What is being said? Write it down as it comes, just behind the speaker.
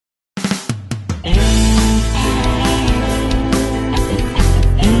Hello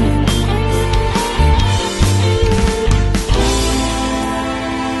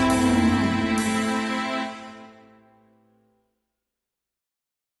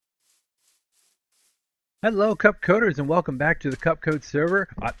CupCoders and welcome back to the CupCode server.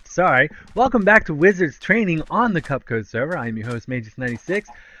 Welcome back to Wizards Training on the CupCode server. I'm your host Magus96.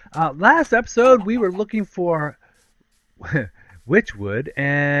 Last episode we were looking for witchwood,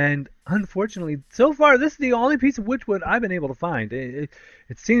 and unfortunately so far this is the only piece of witchwood I've been able to find. It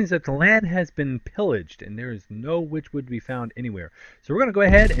seems that the land has been pillaged and there is no witchwood to be found anywhere. So we're going to go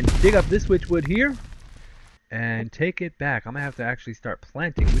ahead and dig up this witchwood here and take it back. I'm going to have to actually start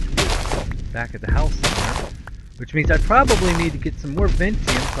planting witchwood back at the house somewhere, which means I probably need to get some more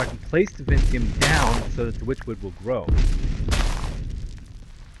Ventium so I can place the Ventium down so that the witchwood will grow.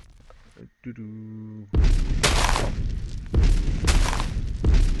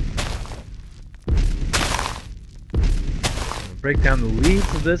 Break down the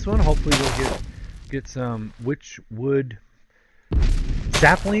leaves of this one. Hopefully we'll get some witchwood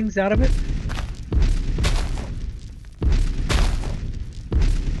saplings out of it.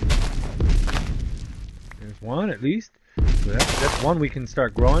 One at least, so that's one we can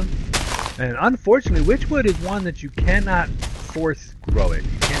start growing. And unfortunately witchwood is one that you cannot force grow it.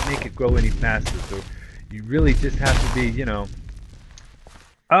 You can't make it grow any faster, so you really just have to be, you know.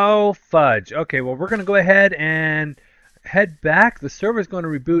 Oh fudge. Okay, well we're gonna go ahead and head back. The server is going to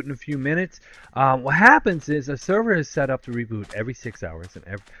reboot in a few minutes. What happens is a server is set up to reboot every 6 hours, and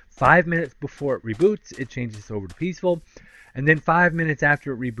every 5 minutes before it reboots it changes over to peaceful, and then 5 minutes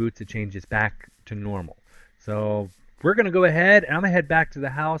after it reboots it changes back to normal. So we're going to go ahead and I'm going to head back to the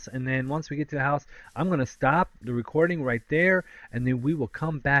house, and then once we get to the house I'm going to stop the recording right there, and then we will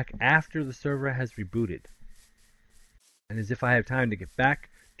come back after the server has rebooted, and as if I have time to get back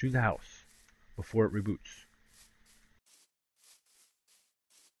to the house before it reboots.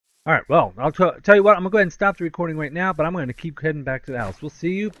 Alright, well, I'll tell you what, I'm going to go ahead and stop the recording right now, but I'm going to keep heading back to the house. We'll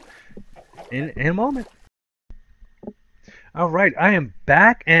see you in a moment. Alright, I am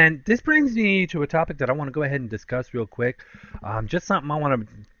back, and this brings me to a topic that I want to go ahead and discuss real quick. Just something I want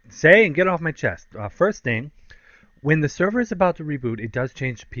to say and get off my chest. First thing, when the server is about to reboot, it does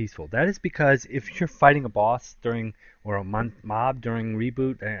change to peaceful. That is because if you're fighting a boss or a mob during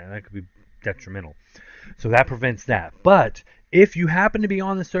reboot, that could be detrimental. So that prevents that. But if you happen to be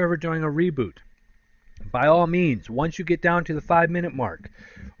on the server during a reboot, by all means, once you get down to the 5 minute mark,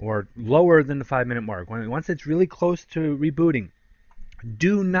 or lower than the 5 minute mark, once it's really close to rebooting,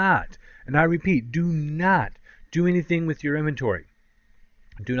 do not, and I repeat, do not do anything with your inventory.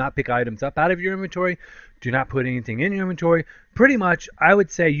 Do not pick items up out of your inventory. Do not put anything in your inventory. Pretty much, I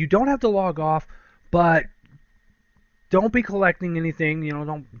would say you don't have to log off, but don't be collecting anything. You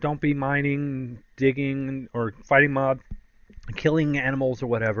know, don't be mining, digging, or fighting mobs, killing animals or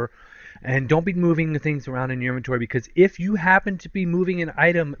whatever. And don't be moving the things around in your inventory, because if you happen to be moving an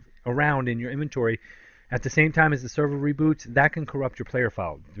item around in your inventory at the same time as the server reboots, that can corrupt your player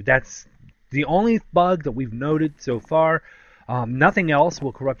file. That's the only bug that we've noted so far. Nothing else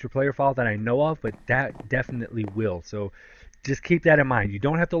will corrupt your player file that I know of, but that definitely will. So just keep that in mind. You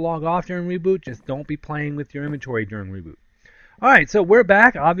don't have to log off during reboot. Just don't be playing with your inventory during reboot. Alright, so we're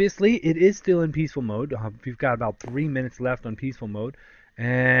back. Obviously, it is still in peaceful mode. We've got about 3 minutes left on peaceful mode.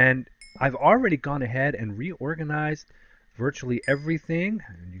 And I've already gone ahead and reorganized virtually everything.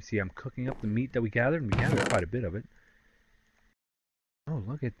 And you see I'm cooking up the meat that we gathered, and we gathered quite a bit of it. Oh,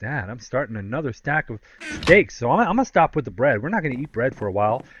 look at that. I'm starting another stack of steaks. So I'm going to stop with the bread. We're not going to eat bread for a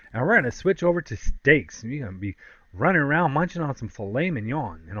while. And we're going to switch over to steaks. We're going to be running around munching on some filet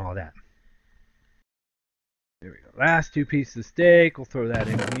mignon and all that. There we go. Last 2 pieces of steak. We'll throw that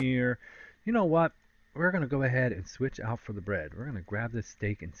in here. You know what? We're going to go ahead and switch out for the bread. We're going to grab this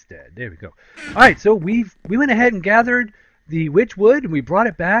steak instead. There we go. Alright, so we went ahead and gathered the witchwood, and we brought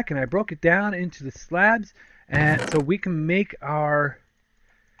it back, and I broke it down into the slabs, and so we can make our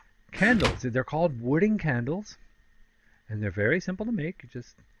candles. They're called wooden candles, and they're very simple to make.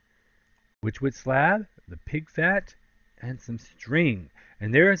 Just witchwood slab, the pig fat, and some string.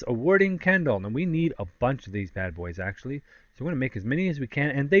 And there's a wooden candle. Now we need a bunch of these bad boys, actually. So we're going to make as many as we can,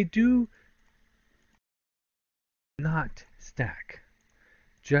 and they do not stack,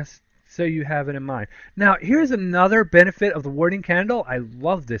 just so you have it in mind. Now here's another benefit of the warding candle. I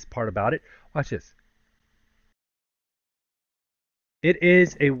love this part about it. Watch this. It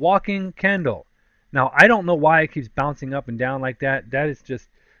is a walking candle. Now I don't know why it keeps bouncing up and down like that. That is just,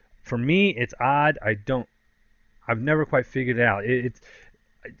 for me, it's odd. I've never quite figured it out.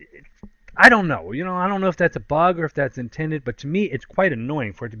 I don't know. I don't know if that's a bug or if that's intended, but to me, it's quite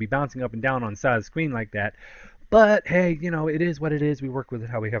annoying for it to be bouncing up and down on the side of the screen like that. But hey, it is what it is. We work with it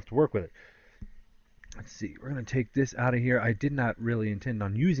how we have to work with it. Let's see. We're going to take this out of here. I did not really intend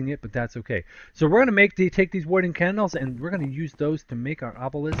on using it, but that's okay. So we're going to take these wooden candles, and we're going to use those to make our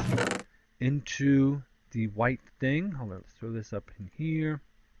obelisk into the white thing. Hold on. Let's throw this up in here.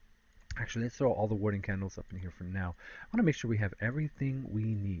 Actually, let's throw all the wooden candles up in here for now. I want to make sure we have everything we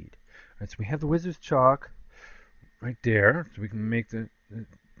need. All right, so we have the wizard's chalk right there, so we can make the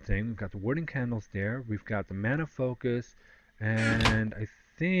thing. We've got the wooden candles there. We've got the mana focus, and I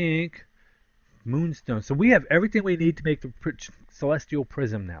think moonstone. So we have everything we need to make the celestial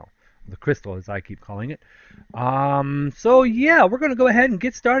prism now. The crystal, as I keep calling it. So yeah, we're going to go ahead and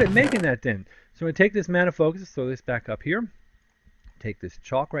get started making that then. So we take this mana focus, throw this back up here. Take this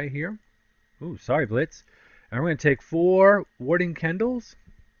chalk right here. Ooh, sorry, Blitz. And we're going to take 4 warding candles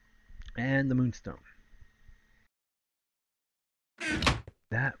and the moonstone.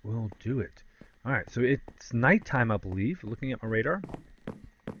 That will do it. All right, so it's nighttime, I believe, looking at my radar.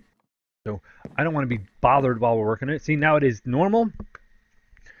 So I don't want to be bothered while we're working it. See, now it is normal.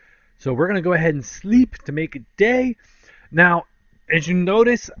 So we're going to go ahead and sleep to make it day. Now, as you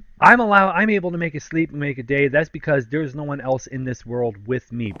notice, I'm able to make it sleep and make it day. That's because there's no one else in this world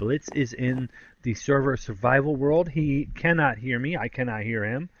with me. Blitz is in the server survival world. He cannot hear me. I cannot hear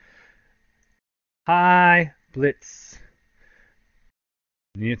him. Hi, Blitz.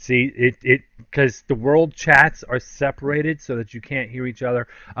 You see, it because the world chats are separated so that you can't hear each other.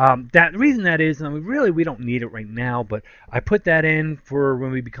 That reason that is, I mean, really we don't need it right now, but I put that in for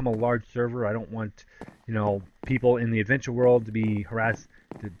when we become a large server. I don't want, people in the adventure world to be harassed,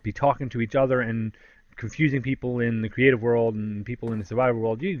 to be talking to each other and confusing people in the creative world and people in the survival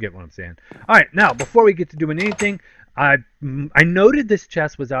world. You get what I'm saying. All right, now before we get to doing anything, I noted this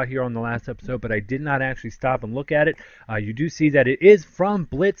chest was out here on the last episode, but I did not actually stop and look at it. You do see that it is from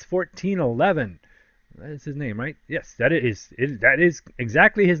Blitz 1411. That is his name, right? Yes, that is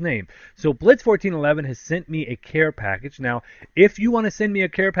exactly his name. So Blitz 1411 has sent me a care package. Now, if you want to send me a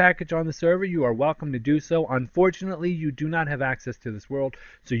care package on the server, you are welcome to do so. Unfortunately, you do not have access to this world,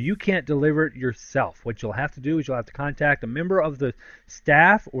 so you can't deliver it yourself. What you'll have to do is you'll have to contact a member of the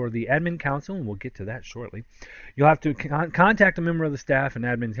staff or the admin council, and we'll get to that shortly. You'll have to contact a member of the staff and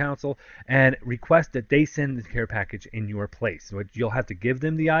admin council and request that they send the care package in your place. So you'll have to give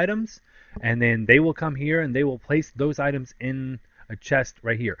them the items, and then they will come here and they will place those items in a chest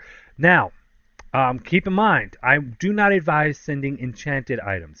right here. Now, keep in mind, I do not advise sending enchanted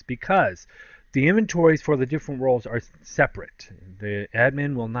items because the inventories for the different worlds are separate. The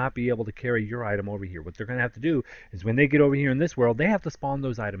admin will not be able to carry your item over here. What they're going to have to do is when they get over here in this world, they have to spawn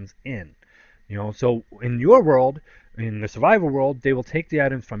those items in. So in your world, in the survival world, they will take the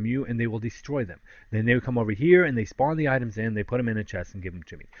items from you and they will destroy them. Then they will come over here and they spawn the items in, they put them in a chest and give them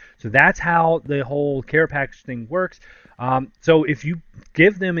to me. So that's how the whole care package thing works. So if you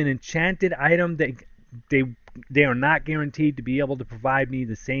give them an enchanted item, they are not guaranteed to be able to provide me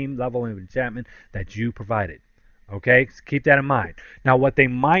the same level of enchantment that you provided. Okay, so keep that in mind. Now, what they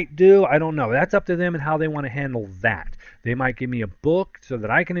might do, I don't know. That's up to them and how they want to handle that. They might give me a book so that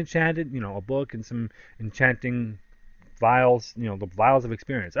I can enchant it, a book and some enchanting vials, the vials of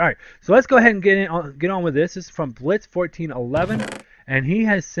experience. All right, so let's go ahead and get on with this. This is from Blitz 1411, and he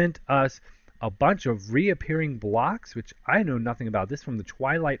has sent us a bunch of reappearing blocks, which I know nothing about. This is from the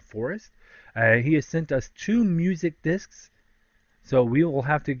Twilight Forest. He has sent us 2 music discs, so we will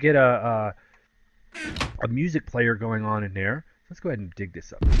have to get a music player going on in there. Let's go ahead and dig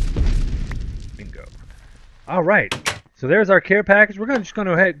this up. Bingo. All right. So there's our care package. We're just going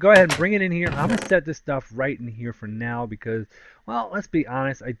to go ahead and bring it in here. I'm going to set this stuff right in here for now because, well, let's be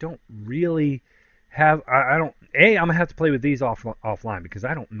honest. I don't really have. I'm going to have to play with these offline because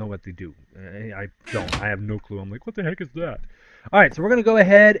I don't know what they do. I don't. I have no clue. I'm like, what the heck is that? All right. So we're going to go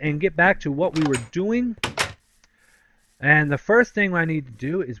ahead and get back to what we were doing. And the first thing I need to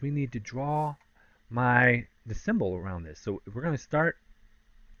do is we need to draw the symbol around this. So we're going to start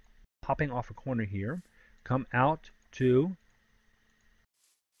popping off a corner here, come out to,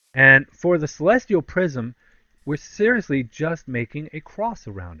 and for the celestial prism, we're seriously just making a cross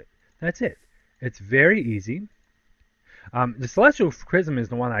around it. That's it. It's very easy. The celestial prism is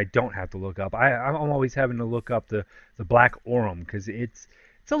the one I don't have to look up. I'm always having to look up the black aurum because it's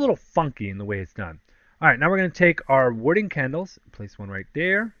a little funky in the way it's done. All right, now we're going to take our warding candles, place one right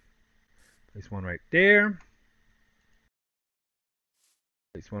there. Place one right there.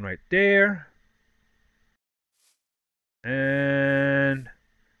 Place one right there. And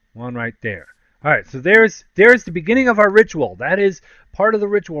one right there. All right, so there's the beginning of our ritual. That is part of the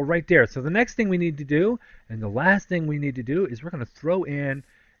ritual right there. So the next thing we need to do, and the last thing we need to do, is we're going to throw in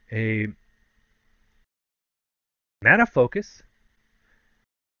a mana focus,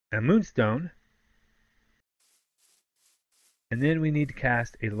 a moonstone, and then we need to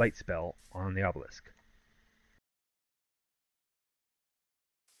cast a light spell on the obelisk.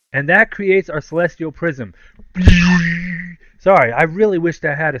 And that creates our celestial prism. Sorry, I really wished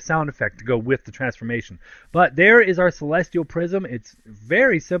I had a sound effect to go with the transformation. But there is our celestial prism. It's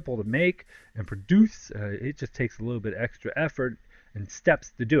very simple to make and produce. It just takes a little bit extra effort and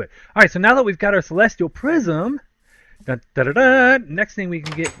steps to do it. All right, so now that we've got our celestial prism, next thing we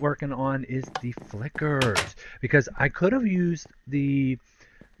can get working on is the flickers. Because I could have used the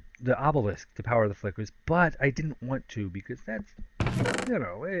obelisk to power the flickers, but I didn't want to because that's,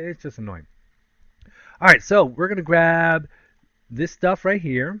 it's just annoying. All right, so we're going to grab this stuff right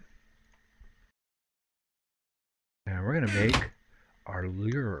here, and we're going to make our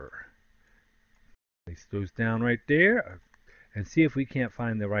lure. Place those down right there and see if we can't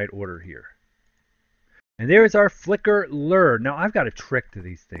find the right order here. And there is our flicker lure. Now, I've got a trick to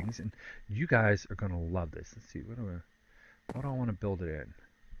these things, and you guys are going to love this. Let's see, what do I want to build it in?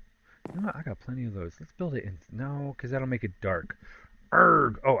 You know what? I got plenty of those. Let's build it in. No, because that'll make it dark.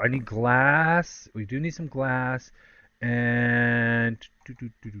 Erg. Oh, I need glass. We do need some glass. And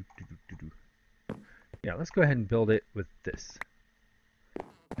yeah, let's go ahead and build it with this.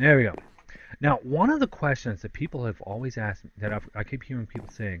 There we go. Now, one of the questions that people have always asked, that I keep hearing people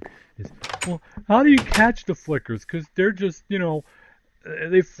saying, is, well, how do you catch the flickers? Because they're just,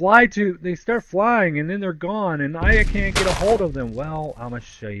 they start flying and then they're gone and I can't get a hold of them. Well, I'm going to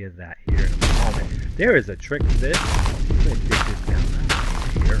show you that here in a moment. There is a trick to this. I'm going to get this down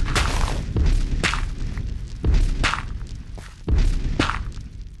here.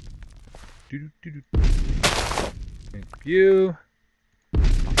 Thank you.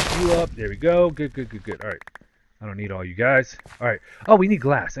 Pop you up. There we go. Good. All right. I don't need all you guys. All right. Oh, we need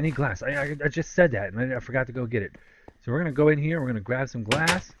glass. I need glass. I just said that and I forgot to go get it. So we're going to go in here. We're going to grab some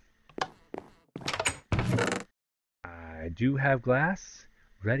glass. I do have glass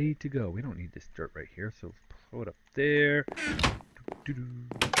ready to go. We don't need this dirt right here, so throw it up there.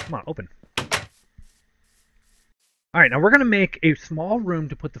 Come on, open. All right, now we're going to make a small room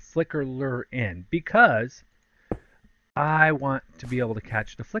to put the flicker lure in because I want to be able to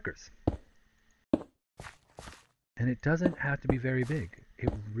catch the flickers. And it doesn't have to be very big.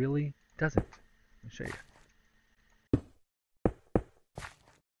 It really doesn't. Let me show you.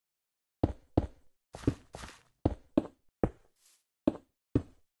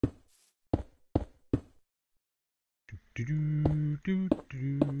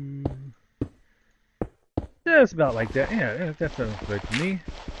 Just about like that. Yeah, that sounds good to me.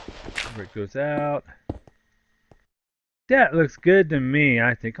 Where it goes out. That looks good to me,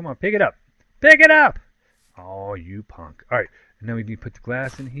 I think. Come on, pick it up. Pick it up! Oh, you punk. Alright, and then we need to put the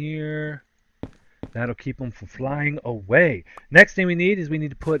glass in here. That'll keep them from flying away. Next thing we need is we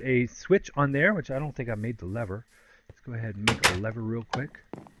need to put a switch on there, which I don't think I made the lever. Let's go ahead and make a lever real quick.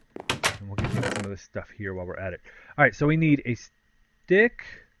 And we'll get into some of this stuff here while we're at it. Alright, so we need a stick.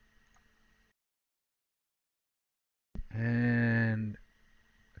 And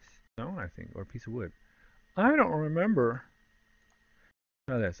a stone, I think, or a piece of wood. I don't remember.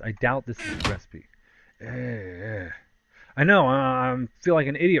 Try this. I doubt this is the recipe. I know, I feel like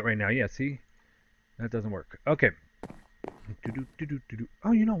an idiot right now. Yeah, see? That doesn't work. Okay.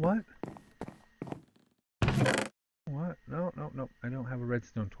 Oh, you know what? What? No. I don't have a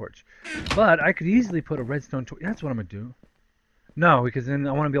redstone torch. But I could easily put a redstone torch. That's what I'm going to do. No, because then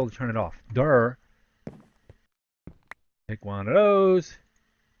I want to be able to turn it off. Durr. Take one of those.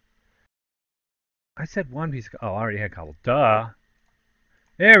 I said one piece of... Oh, I already had cobble. Duh.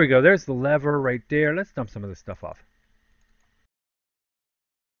 There we go. There's the lever right there. Let's dump some of this stuff off.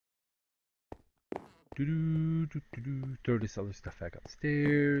 Throw this other stuff back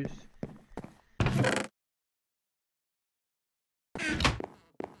upstairs.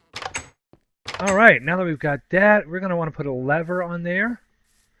 Alright, now that we've got that, we're going to want to put a lever on there.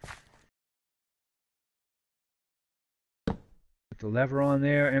 Put the lever on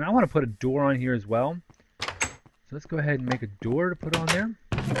there, and I want to put a door on here as well. So let's go ahead and make a door to put on there.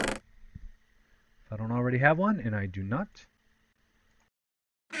 If I don't already have one, and I do not.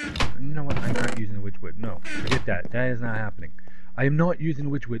 You know what? I'm not using the witchwood. No, forget that. That is not happening. I am not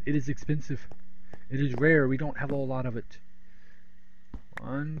using witchwood. It is expensive. It is rare. We don't have a whole lot of it.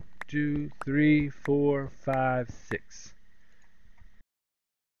 1, 2, 3, 4, 5, 6.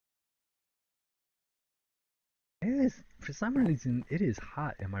 It is, for some reason, it is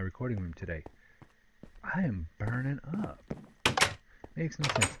hot in my recording room today. I am burning up. Makes no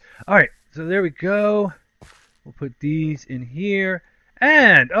sense. Alright, so there we go. We'll put these in here.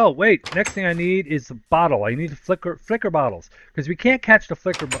 And, oh wait, next thing I need is a bottle. I need the flicker bottles. Because we can't catch the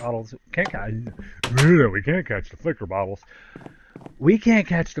flicker bottles. We can't catch the flicker bottles. We can't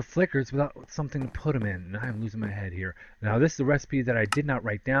catch the flickers without something to put them in. And I'm losing my head here. Now, this is a recipe that I did not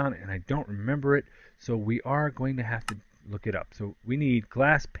write down, and I don't remember it. So we are going to have to look it up. So we need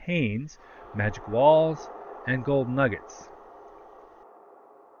glass panes, magic walls, and gold nuggets.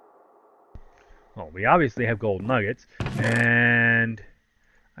 Well, we obviously have gold nuggets, and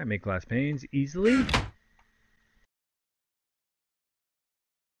I make glass panes easily.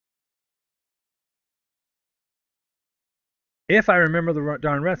 If I remember the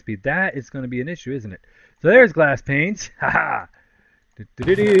darn recipe, that is going to be an issue, isn't it? So there's glass panes. Haha.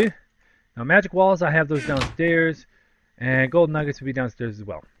 Now, magic walls, I have those downstairs, and gold nuggets will be downstairs as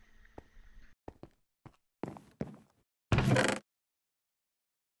well.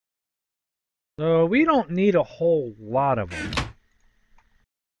 So we don't need a whole lot of them.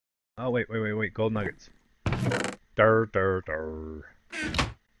 Oh, wait. Gold nuggets.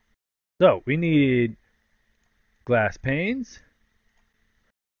 So we need glass panes,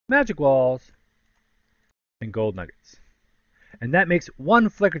 magic walls, and gold nuggets. And that makes one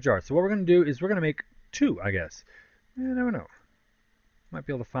flicker jar. So what we're going to do is we're going to make two, I guess. You never know. Might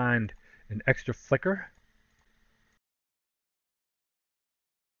be able to find an extra flicker.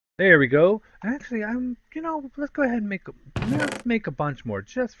 There we go. Actually, let's go ahead and let's make a bunch more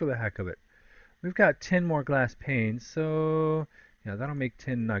just for the heck of it. We've got 10 more glass panes, so yeah, that'll make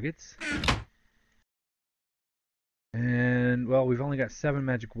 10 nuggets. And well, we've only got 7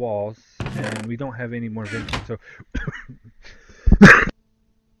 magic walls, and we don't have any more vintage, so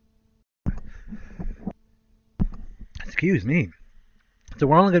excuse me. So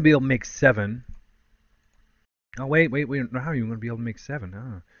we're only going to be able to make 7. Oh wait. How are you going to be able to make 7?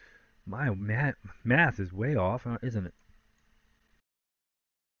 Oh. My math is way off, isn't it?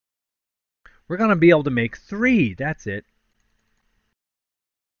 We're going to be able to make 3. That's it.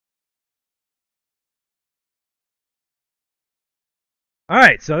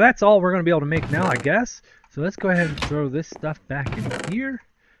 Alright, so that's all we're going to be able to make now, I guess. So let's go ahead and throw this stuff back in here.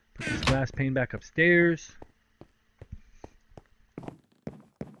 Put this glass pane back upstairs.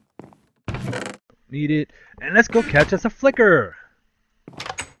 Need it. And let's go catch us a flicker.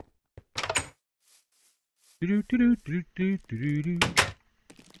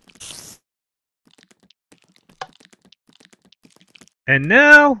 And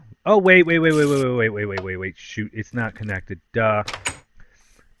now, oh wait, shoot, it's not connected. Duh.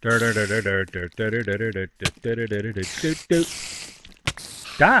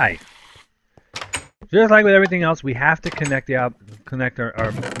 Die. Just like with everything else, we have to connect our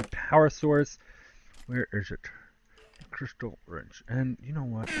power source. Where is it? Crystal wrench. And you know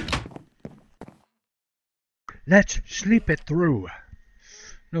what? Let's sleep it through.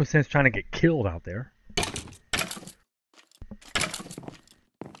 No sense trying to get killed out there.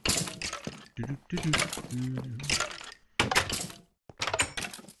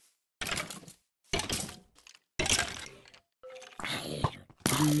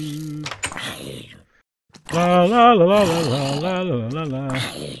 La la la la la la la la.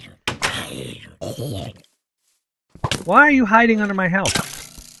 Why are you hiding under my house?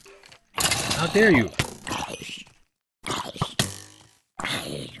 How dare you?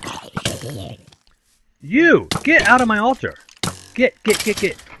 You! Get out of my altar! Get! This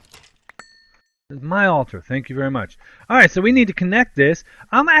is my altar. Thank you very much. Alright, so we need to connect this.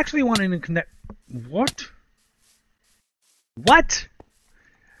 I'm actually wanting to connect... What? What?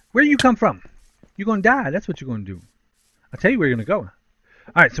 Where you come from? You're going to die. That's what you're going to do. I'll tell you where you're going to go.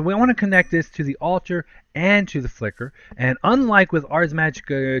 Alright, so we want to connect this to the altar and to the flicker. And unlike with Ars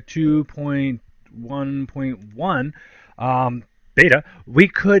Magica 2.1.1 beta, we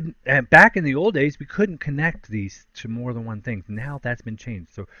could, back in the old days, we couldn't connect these to more than one thing. Now that's been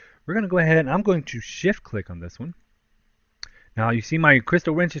changed. So we're going to go ahead and I'm going to shift click on this one. Now you see my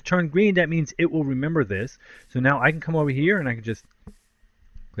crystal wrench has turned green. That means it will remember this. So now I can come over here and I can just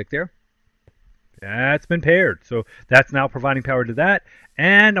click there. That's been paired. So that's now providing power to that.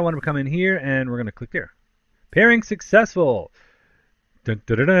 And I want to come in here and we're going to click there. Pairing successful. Dun,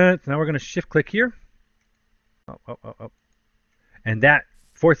 dun, dun, dun. So now we're going to shift click here. Oh. And that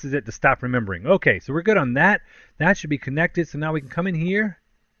forces it to stop remembering. Okay, so we're good on that. That should be connected. So now we can come in here.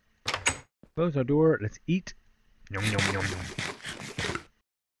 Close our door. Let's eat. Yum, yum, yum, yum.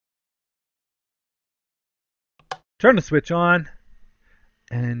 Turn the switch on.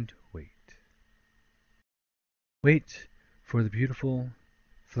 And wait. Wait for the beautiful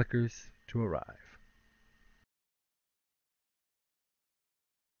flickers to arrive.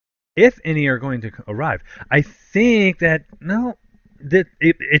 if any are going to arrive. I think that no, that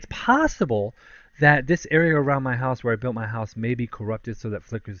it's possible that this area around my house where I built my house may be corrupted so that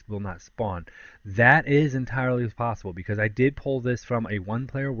flickers will not spawn. That is entirely possible because I did pull this from a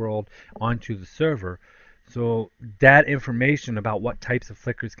one-player world onto the server. So that information about what types of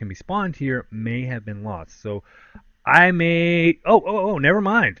flickers can be spawned here may have been lost. So I may. Oh, never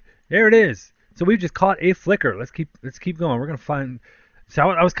mind. There it is. So we've just caught a flicker. Let's keep going. We're gonna find. So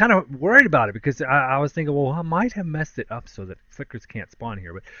I was kind of worried about it because I was thinking, well, I might have messed it up so that flickers can't spawn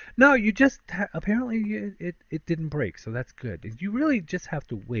here. But no, you just apparently it didn't break, so that's good. You really just have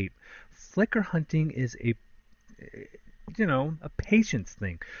to wait. Flicker hunting is a patience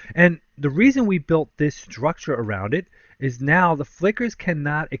thing. And the reason we built this structure around it is now the flickers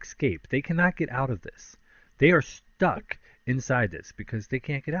cannot escape. They cannot get out of this. They are stuck inside this because they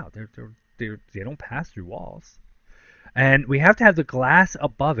can't get out. They don't pass through walls. And we have to have the glass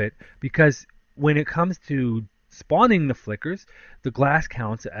above it because when it comes to spawning the flickers, the glass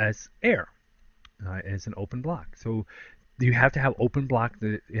counts as air, as an open block. So you have to have open block.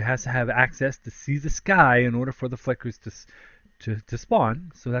 It has to have access to see the sky in order for the flickers to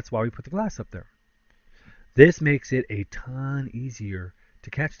spawn. So that's why we put the glass up there. This makes it a ton easier to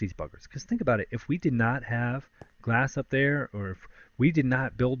catch these buggers. Because think about it, if we did not have glass up there, or if we did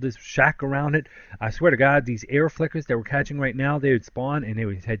not build this shack around it, I swear to God, these air flickers that we're catching right now, they would spawn and they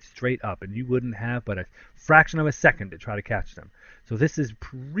would head straight up, and you wouldn't have but a fraction of a second to try to catch them. So this is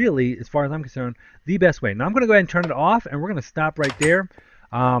really, as far as I'm concerned, the best way. Now I'm going to go ahead and turn it off, and we're going to stop right there.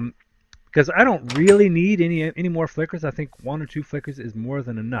 Because I don't really need any more flickers. I think 1 or 2 flickers is more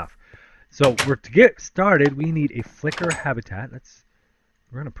than enough. So to get started, we need a flicker habitat.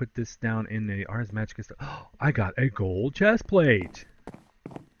 We're going to put this down in the Ars Magica stuff. Oh, I got a gold chest plate.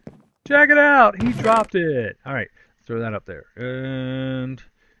 Check it out. He dropped it. All right. Let's throw that up there. And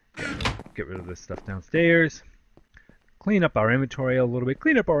yeah, get rid of this stuff downstairs. Clean up our inventory a little bit.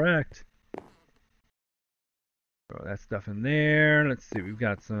 Clean up our act. Throw that stuff in there. Let's see. We've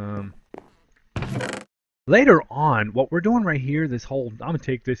got some. Later on, what we're doing right here, I'm going to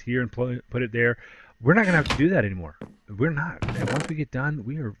take this here and put it there. We're not going to have to do that anymore. We're not. And once we get done,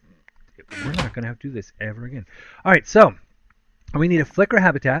 we're not going to have to do this ever again. All right, so we need a flicker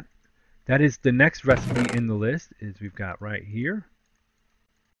habitat. That is the next recipe in the list, is we've got right here.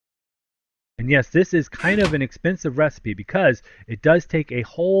 And yes, this is kind of an expensive recipe because it does take a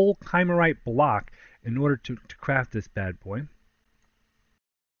whole chimerite block in order to craft this bad boy.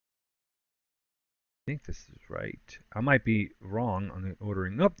 I think this is right. I might be wrong on the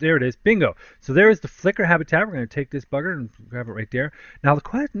ordering. Oh, there it is. Bingo. So there is the flicker habitat. We're going to take this bugger and grab it right there. Now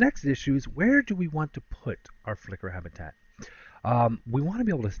the next issue is, where do we want to put our flicker habitat? We want to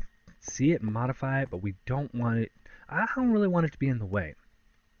be able to see it and modify it, but we don't want it. I don't really want it to be in the way.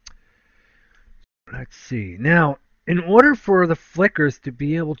 Let's see. Now, in order for the flickers to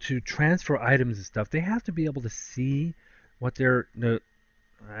be able to transfer items and stuff, they have to be able to see what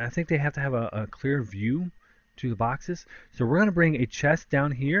I think they have to have a clear view to the boxes. So we're going to bring a chest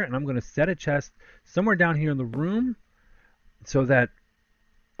down here, and I'm going to set a chest somewhere down here in the room so that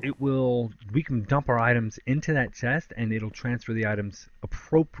we can dump our items into that chest and it'll transfer the items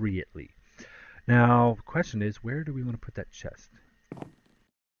appropriately. Now, the question is, where do we want to put that chest?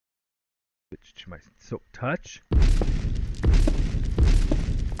 Switch to my silk touch.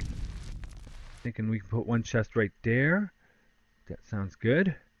 Thinking we can put one chest right there. That sounds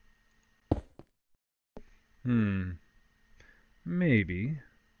good. Maybe.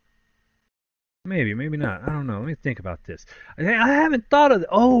 Maybe not. I don't know. Let me think about this. I haven't thought of.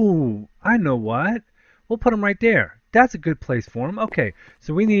 Oh, I know what. We'll put them right there. That's a good place for them. Okay.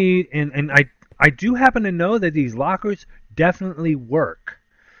 So we need, and I do happen to know that these lockers definitely work.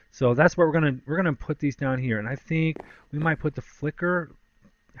 So that's what we're gonna put these down here, and I think we might put the flicker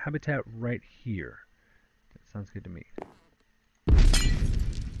habitat right here. That sounds good to me.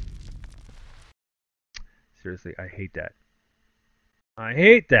 Seriously, I hate that. I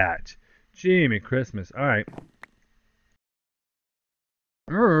hate that. Jimmy Christmas. All right.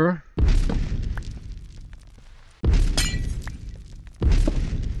 All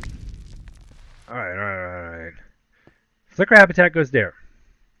right. Flicker habitat goes there.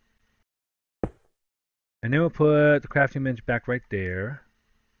 And then we'll put the crafting bench back right there.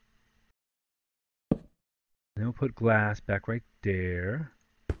 And then we'll put glass back right there.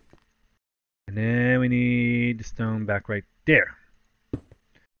 And then we need the stone back right there.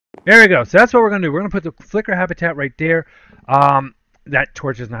 There we go. So that's what we're going to do. We're going to put the flicker habitat right there. That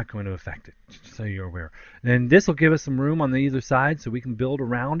torch is not going to affect it, just so you're aware. And this will give us some room on the either side so we can build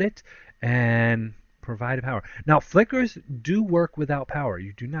around it and provide power. Now, flickers do work without power.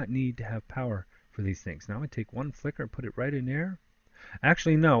 You do not need to have power for these things. Now I'm going to take one flicker and put it right in there.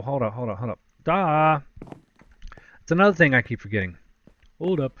 Actually, no. Hold up. It's another thing I keep forgetting.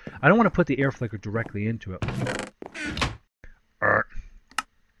 Hold up. I don't want to put the air flicker directly into it.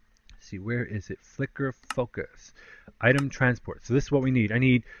 See, where is it? Flicker focus. Item transport. So this is what we need. I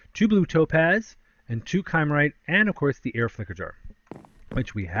need 2 blue topaz and 2 chimerite and, of course, the air flicker jar.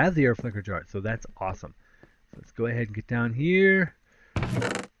 Which we have the air flicker jar, so that's awesome. So let's go ahead and get down here.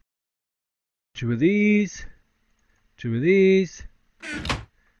 2 of these. 2 of these.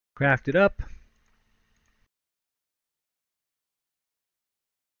 Craft it up.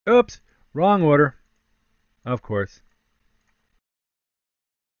 Oops, wrong order. Of course.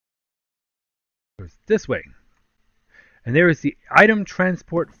 Goes this way. And there is the item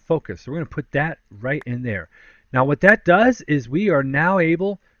transport focus. So we're going to put that right in there. Now what that does is we are now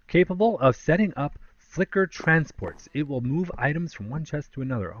capable of setting up flicker transports. It will move items from one chest to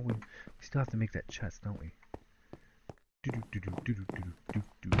another. Oh, we still have to make that chest, don't we?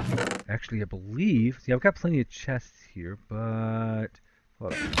 Actually, I believe... See, I've got plenty of chests here, but...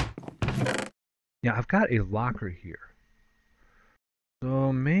 Hold on. Yeah, I've got a locker here.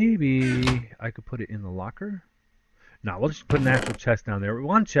 So maybe I could put it in the locker? No, we'll just put an actual chest down there.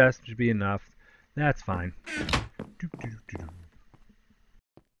 One chest should be enough. That's fine. You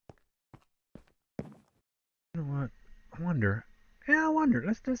know what? I wonder. Yeah, I wonder.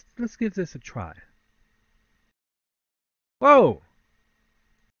 Let's give this a try. Whoa!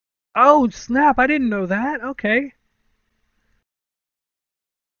 Oh, snap! I didn't know that. Okay.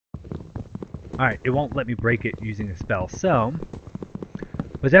 Alright, it won't let me break it using a spell. So,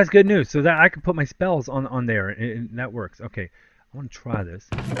 but that's good news. So that I can put my spells on there, and that works. Okay, I want to try this.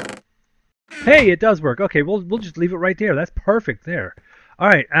 Hey, it does work. Okay, we'll just leave it right there. That's perfect there. All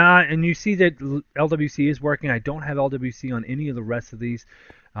right, and you see that LWC is working. I don't have LWC on any of the rest of these,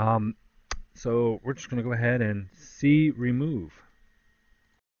 so we're just going to go ahead and see remove.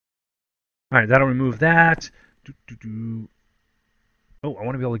 All right, that'll remove that. Oh, I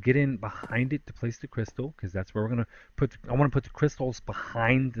want to be able to get in behind it to place the crystal, because that's where we're going to put. I want to put the crystals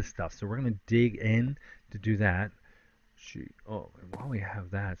behind the stuff, so we're going to dig in to do that. Shoot. Oh, and while we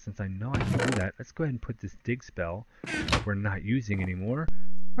have that, since I know I can do that, let's go ahead and put this dig spell that we're not using anymore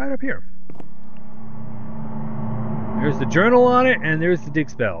right up here. There's the journal on it, and there's the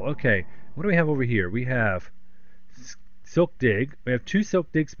dig spell. Okay, what do we have over here? We have Silk Dig. We have 2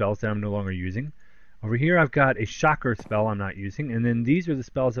 Silk Dig spells that I'm no longer using. Over here I've got a Shocker spell I'm not using, and then these are the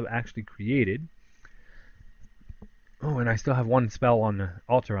spells I've actually created. Oh, and I still have 1 spell on the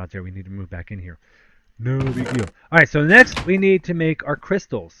altar out there we need to move back in here. No big deal. Alright, so next we need to make our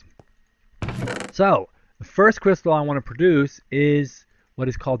crystals. So, the first crystal I want to produce is what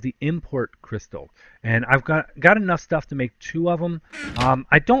is called the import crystal. And I've got enough stuff to make 2 of them.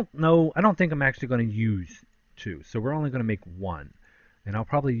 I don't think I'm actually going to use 2. So we're only going to make 1. And I'll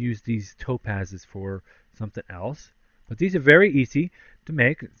probably use these topazes for something else. But these are very easy to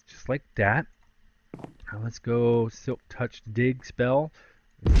make, just like that. Now let's go Silk Touch Dig spell.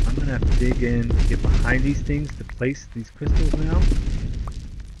 I'm going to have to dig in to get behind these things to place these crystals now.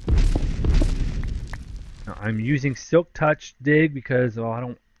 Now I'm using Silk Touch Dig because I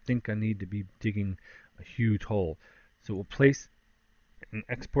don't think I need to be digging a huge hole. So we'll place an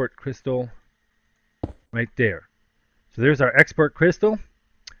export crystal right there. So there's our export crystal.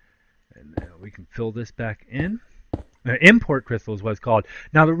 And we can fill this back in. Import crystal is what it's called.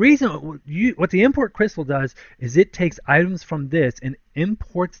 Now the reason, what the import crystal does is it takes items from this and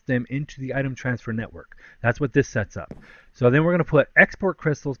imports them into the item transfer network. That's what this sets up. So then we're going to put export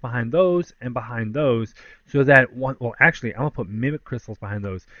crystals behind those and behind those, so that actually I'm going to put mimic crystals behind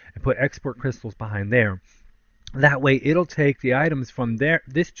those and put export crystals behind there. That way it'll take the items from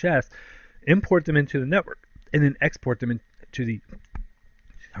this chest, import them into the network, and then export them into the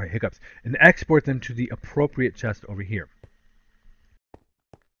and export them to the appropriate chest over here.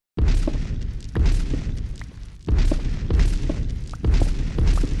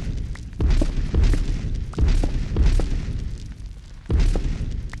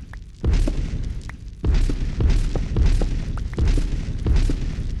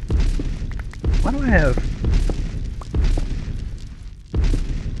 Why do I have...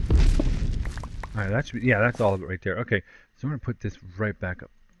 Alright, that should be... Yeah, that's all of it right there. Okay, so I'm going to put this right back up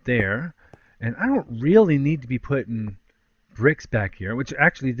there, and I don't really need to be putting bricks back here, which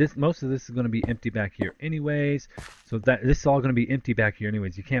actually most of this is going to be empty back here anyways, so that this is all going to be empty back here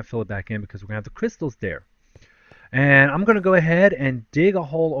anyways. You can't fill it back in because we're going to have the crystals there. And I'm going to go ahead and dig a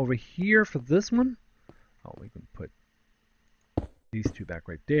hole over here for this one. Oh, we can put these 2 back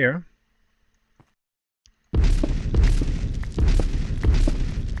right there.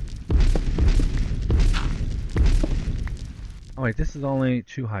 Oh wait, this is only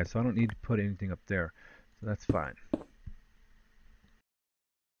too high, so I don't need to put anything up there. So that's fine.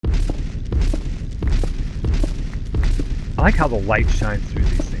 I like how the light shines through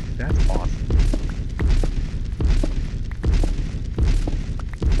these things. That's awesome.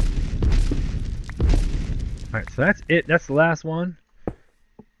 Alright, so that's it. That's the last one.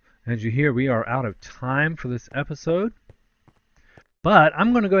 As you hear, we are out of time for this episode. But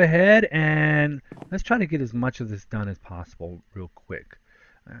I'm going to go ahead and let's try to get as much of this done as possible real quick.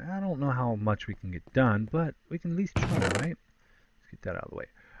 I don't know how much we can get done, but we can at least try, right? Let's get that out of the way.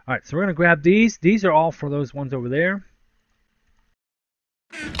 Alright, so we're going to grab these. These are all for those ones over there.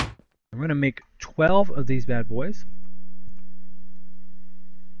 We're going to make 12 of these bad boys.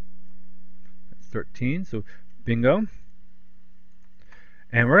 That's 13, so bingo.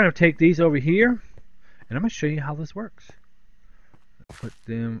 And we're going to take these over here, and I'm going to show you how this works. Put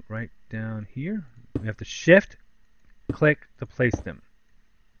them right down here. We have to shift click to place them.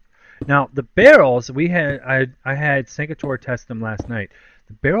 Now the barrels I had Senkator test them last night.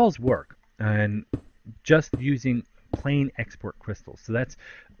 The barrels work and just using plain export crystals. So that's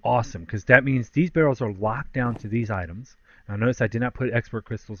awesome because that means these barrels are locked down to these items. Now notice I did not put export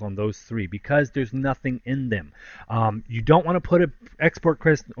crystals on those three because there's nothing in them. You don't want to put an export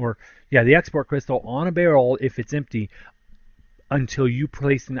crystal the export crystal on a barrel if it's empty until you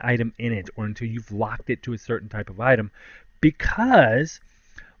place an item in it or until you've locked it to a certain type of item, because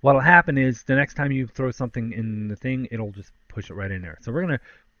what will happen is the next time you throw something in the thing, it'll just push it right in there. So we're going to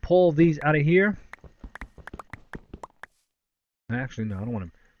pull these out of here. Actually, no, I don't want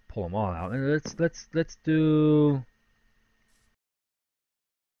to pull them all out. Let's do...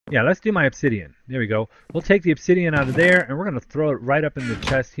 Yeah, let's do my obsidian. There we go. We'll take the obsidian out of there, and we're going to throw it right up in the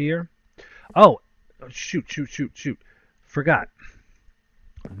chest here. Oh, shoot. Forgot.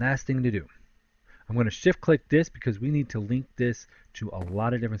 Last thing to do. I'm going to shift click this because we need to link this to a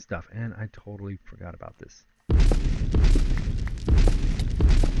lot of different stuff. And I totally forgot about this.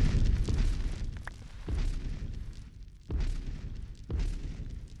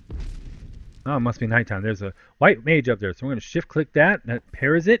 Oh, it must be nighttime. There's a white mage up there. So we're going to shift click that. That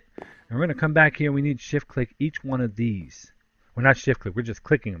pairs it. And we're going to come back here. We need to shift click each one of these. We're not shift click. We're just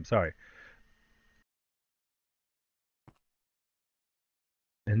clicking them. Sorry.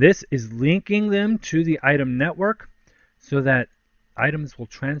 And this is linking them to the item network so that items will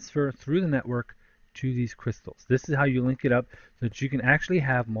transfer through the network to these crystals. This is how you link it up so that you can actually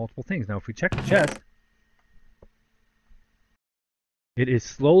have multiple things. Now if we check the chest, it is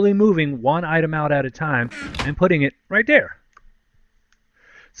slowly moving one item out at a time and putting it right there.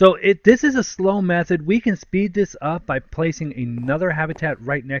 So this is a slow method. We can speed this up by placing another habitat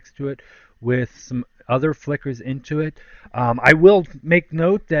right next to it with some other flickers into it. I will make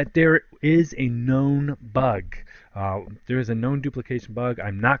note that there is a known bug. There is a known duplication bug.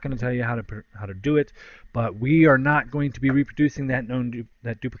 I'm not going to tell you how to do it, but we are not going to be reproducing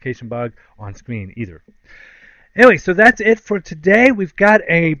that duplication bug on screen either. Anyway, so that's it for today. We've got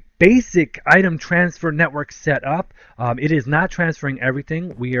a basic item transfer network set up. It is not transferring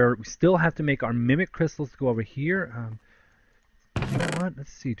everything. We still have to make our mimic crystals to go over here. You know what?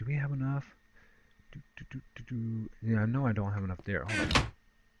 Let's see. Do we have enough? Yeah, no, I don't have enough there. Hold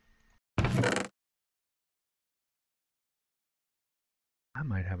on. I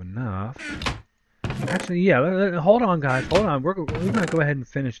might have enough. Actually, yeah. Hold on, guys. Hold on. We're going to go ahead and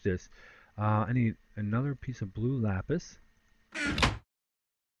finish this. I need another piece of blue lapis.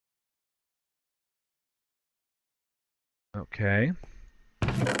 Okay.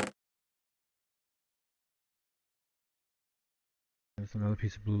 There's another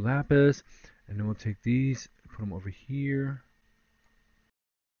piece of blue lapis. And then we'll take these, put them over here.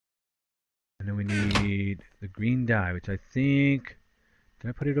 And then we need the green dye, which I think... Did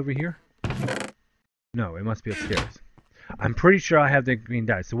I put it over here? No, it must be upstairs. I'm pretty sure I have the green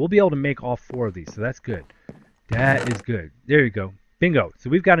dye. So we'll be able to make all 4 of these. So that's good. That is good. There you go. Bingo. So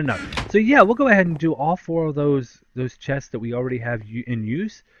we've got enough. So yeah, we'll go ahead and do all 4 of those chests that we already have in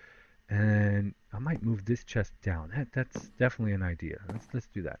use. And I might move this chest down. That's definitely an idea. Let's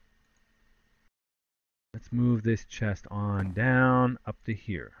do that. Let's move this chest on down up to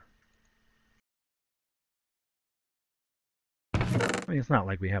here. I mean, it's not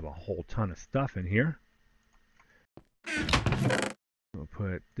like we have a whole ton of stuff in here. We'll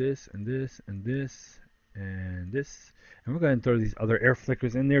put this and this and this and this. And we're going to throw these other air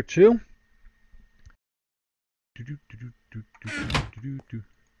flickers in there too.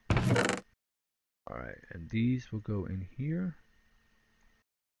 Alright, and these will go in here.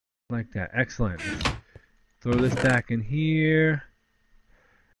 Like that. Excellent. Let's throw this back in here.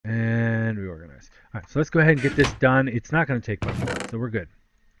 and reorganize. All right, so let's go ahead and get this done. It's not going to take much, so we're good.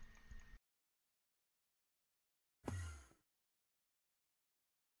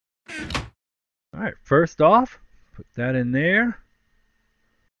 All right, first off, put that in there.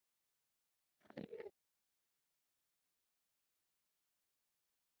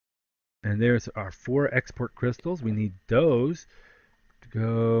 And there's our 4 export crystals. We need those to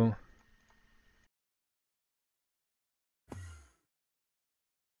go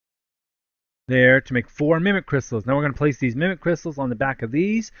there to make 4 mimic crystals. Now we're going to place these mimic crystals on the back of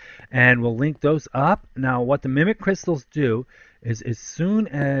these, and we'll link those up. Now what the mimic crystals do is as soon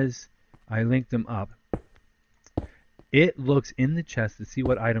as I link them up, it looks in the chest to see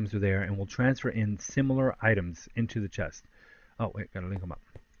what items are there, and will transfer in similar items into the chest. Oh wait, gotta link them up.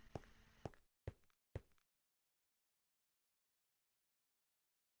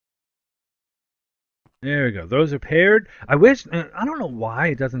 There we go. Those are paired. I wish, I don't know why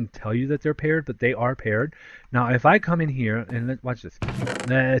it doesn't tell you that they're paired, but they are paired. Now, if I come in here and watch this.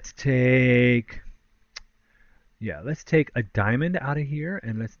 Let's take a diamond out of here,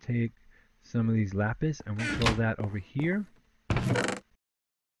 and let's take some of these lapis, and we'll throw that over here. And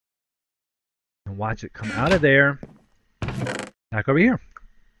watch it come out of there, back over here.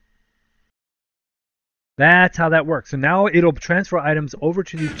 That's how that works. So now it'll transfer items over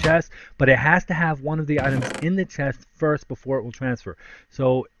to the chest, but it has to have one of the items in the chest first before it will transfer.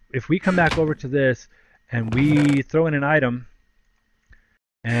 So if we come back over to this and we throw in an item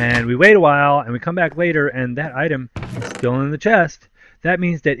and we wait a while and we come back later and that item is still in the chest, that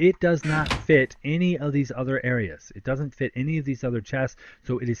means that it does not fit any of these other areas. It doesn't fit any of these other chests,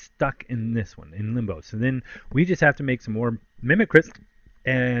 so it is stuck in this one, in limbo. So then we just have to make some more mimic crystals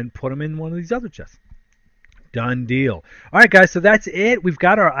and put them in one of these other chests. Done deal. All right, guys, so that's it. We've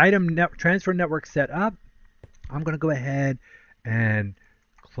got our item transfer network set up. I'm going to go ahead and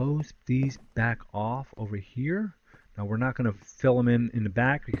close these back off over here. Now, we're not going to fill them in the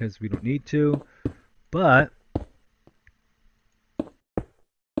back because we don't need to, but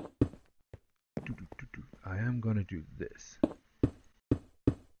I am going to do this.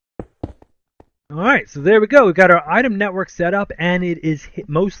 All right, so there we go. We've got our item network set up, and it is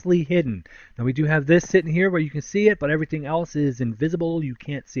mostly hidden. Now, we do have this sitting here where you can see it, but everything else is invisible. You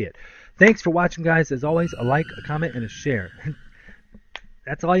can't see it. Thanks for watching, guys. As always, a like, a comment, and a share.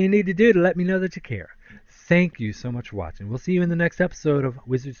 That's all you need to do to let me know that you care. Thank you so much for watching. We'll see you in the next episode of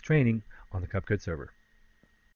Wizards Training on the CupCode server.